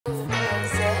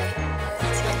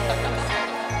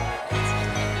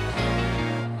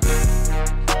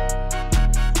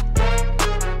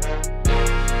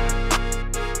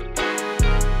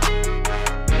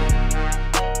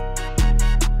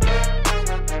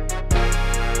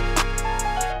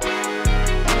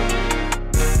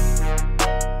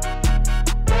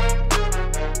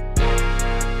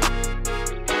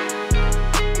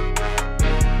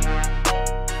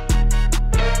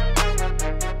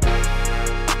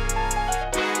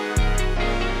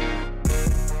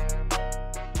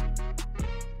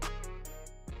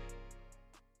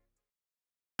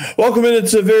Welcome in.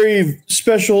 It's a very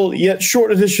special yet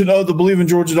short edition of the Believe in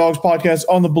Georgia Dogs podcast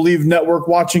on the Believe Network.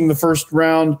 Watching the first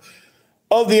round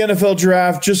of the NFL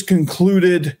draft just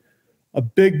concluded. A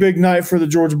big night for the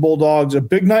Georgia Bulldogs. A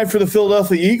big night for the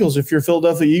Philadelphia Eagles. If you're a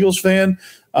Philadelphia Eagles fan,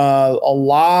 a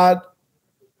lot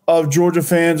of Georgia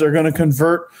fans are going to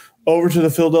convert over to the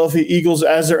Philadelphia Eagles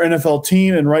as their NFL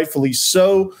team, and rightfully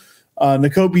so.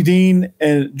 Nakobe Dean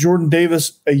and Jordan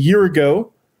Davis a year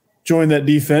ago joined that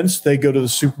defense. They go to the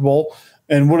Super Bowl.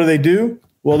 And what do?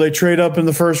 Well, they trade up in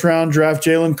the first round, draft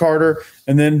Jalen Carter,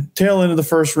 and then tail end of the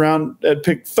first round at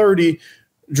pick 30,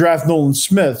 draft Nolan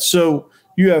Smith. So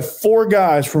you have four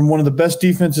guys from one of the best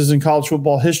defenses in college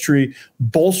football history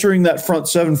bolstering that front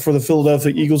seven for the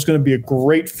Philadelphia Eagles. Going to be a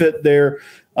great fit there.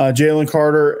 Jalen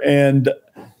Carter and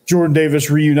Jordan Davis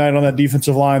reunite on that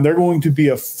defensive line. They're going to be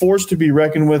a force to be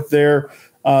reckoned with there.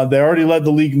 They already led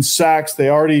the league in sacks.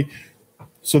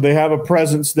 So they have a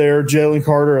presence there. Jalen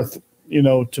Carter, in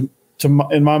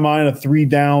my mind, a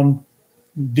 3-down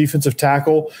defensive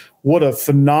tackle. What a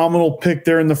phenomenal pick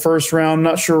there in the first round.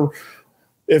 Not sure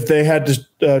if they had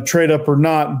to trade up or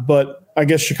not, but I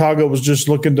guess Chicago was just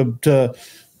looking to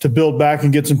build back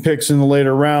and get some picks in the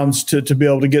later rounds to be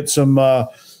able to get some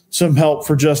help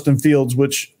for Justin Fields,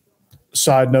 which,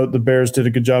 side note, the Bears did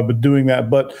a good job of doing that.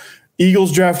 But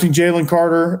Eagles drafting Jalen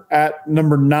Carter at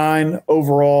number 9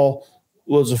 overall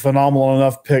was a phenomenal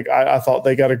enough pick. I thought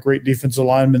they got a great defensive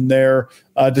lineman there,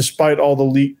 despite all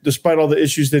the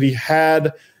issues that he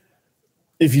had.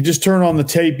 If you just turn on the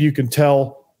tape, you can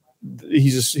tell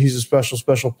he's a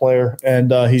special player,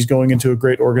 and he's going into a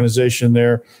great organization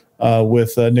there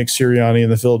with Nick Sirianni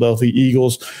and the Philadelphia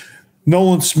Eagles.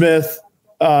 Nolan Smith,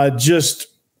 just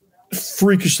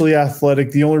freakishly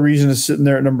athletic. The only reason it's sitting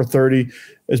there at number 30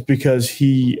 is because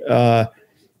he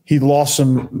lost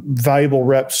some valuable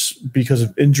reps because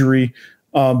of injury.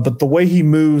 But the way he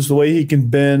moves, the way he can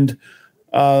bend,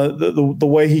 the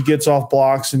way he gets off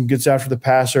blocks and gets after the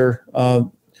passer,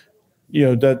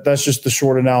 that's just the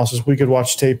short analysis. We could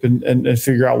watch tape and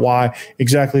figure out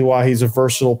exactly why he's a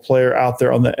versatile player out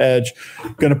there on the edge,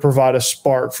 going to provide a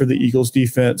spark for the Eagles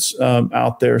defense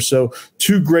out there. So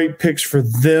 2 great picks for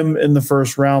them in the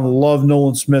first round. Love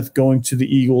Nolan Smith going to the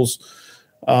Eagles.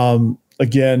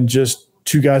 Again, just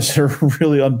 2 guys that are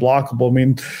really unblockable. I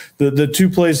mean, the 2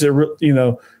 plays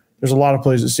that, there's a lot of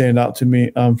plays that stand out to me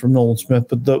from Nolan Smith,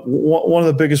 but one of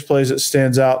the biggest plays that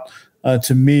stands out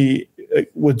to me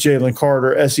with Jalen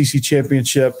Carter, SEC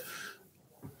championship,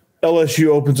 LSU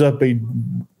opens up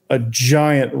a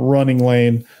giant running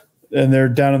lane, and they're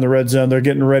down in the red zone. They're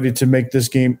getting ready to make this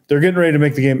game. They're getting ready to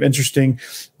make the game interesting.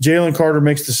 Jalen Carter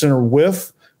makes the center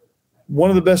whiff. One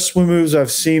of the best swim moves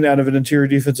I've seen out of an interior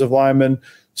defensive lineman.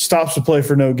 Stops the play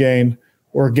for no gain,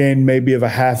 or a gain maybe of a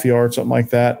half yard, something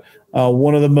like that.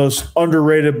 One of the most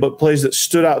underrated but plays that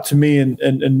stood out to me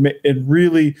and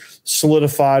really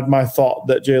solidified my thought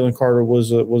that Jalen Carter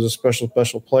was a special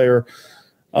player.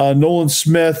 Nolan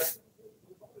Smith,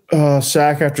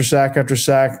 sack after sack after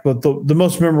sack, but the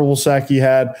most memorable sack he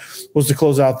had was to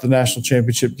close out the national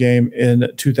championship game in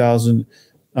the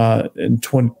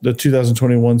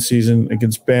 2021 season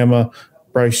against Bama,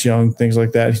 Bryce Young, things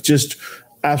like that. He just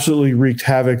absolutely wreaked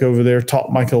havoc over there,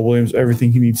 taught Michael Williams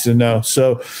everything he needs to know.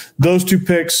 So those 2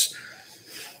 picks,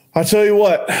 I tell you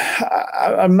what,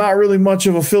 I'm not really much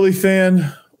of a Philly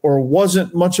fan, or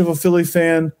wasn't much of a Philly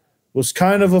fan, was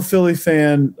kind of a Philly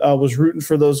fan, was rooting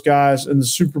for those guys in the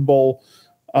Super Bowl.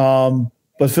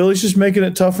 But Philly's just making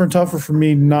it tougher and tougher for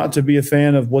me not to be a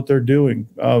fan of what they're doing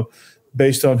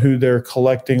based on who they're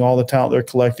collecting, all the talent they're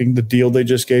collecting, the deal they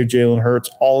just gave Jalen Hurts,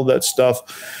 all of that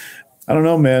stuff. I don't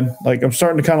know, man. Like, I'm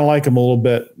starting to kind of like him a little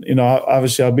bit.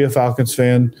 Obviously I'll be a Falcons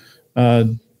fan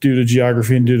due to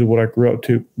geography and due to what I grew up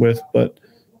with. But,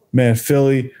 man,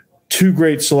 Philly, 2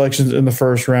 great selections in the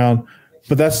first round.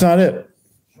 But that's not it.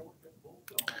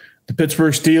 The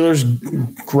Pittsburgh Steelers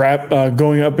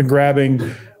going up and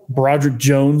grabbing Broderick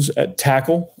Jones at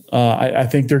tackle. I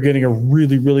think they're getting a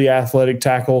really, really athletic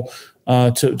tackle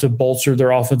to bolster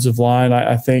their offensive line.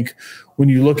 I think when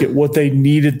you look at what they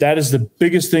needed, that is the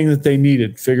biggest thing that they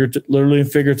needed, literally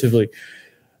and figuratively.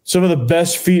 Some of the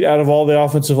best feet out of all the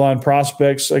offensive line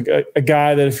prospects, like a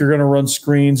guy that if you're going to run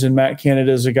screens, and Matt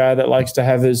Canada is a guy that likes to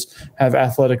have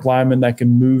athletic linemen that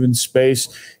can move in space.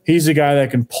 He's a guy that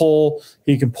can pull.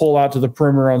 He can pull out to the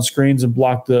perimeter on screens and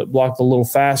block the little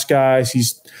fast guys.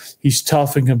 He's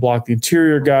tough and can block the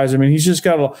interior guys. I mean, he's just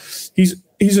got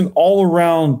he's an all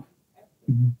around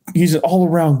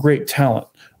great talent.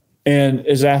 And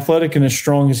as athletic and as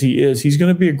strong as he is, he's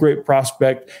going to be a great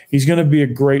prospect. He's going to be a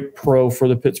great pro for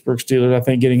the Pittsburgh Steelers. I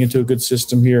think getting into a good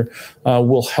system here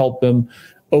will help him.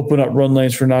 open up run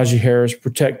lanes for Najee Harris,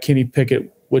 protect Kenny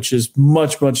Pickett, which is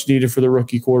much, much needed for the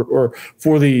rookie quarter or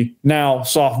for the now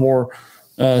sophomore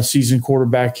season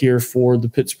quarterback here for the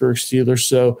Pittsburgh Steelers.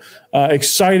 So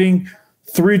exciting.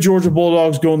 3 Georgia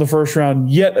Bulldogs go in the first round.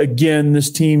 Yet again,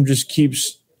 this team just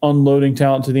keeps unloading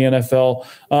talent to the NFL.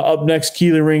 Up next,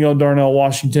 Keely Ringo and Darnell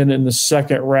Washington in the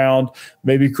second round.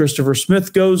 Maybe Christopher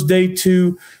Smith goes day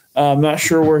 2. I'm not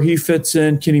sure where he fits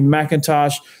in. Kenny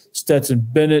McIntosh, Stetson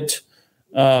Bennett,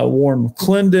 Warren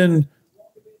McClendon.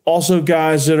 Also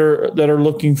guys that are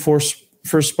looking for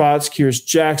spots. Kyrus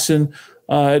Jackson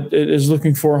is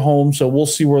looking for a home. So we'll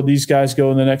see where these guys go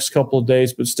in the next couple of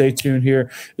days. But stay tuned here.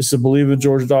 It's the Believe in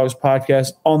Georgia Dogs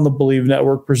podcast on the Believe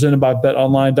Network, presented by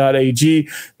betonline.ag.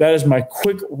 That is my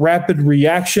quick, rapid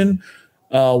reaction.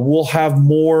 We'll have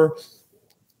more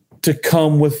to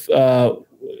come with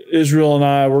Israel and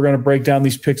I. We're going to break down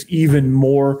these picks even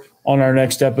more on our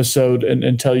next episode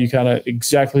and tell you kind of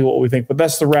exactly what we think. But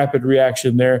that's the rapid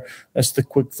reaction there. That's the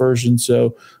quick version.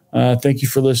 So thank you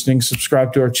for listening.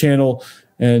 Subscribe to our channel,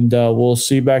 and we'll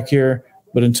see you back here.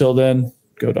 But until then,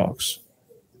 go Dogs.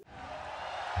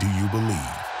 Do you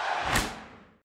believe?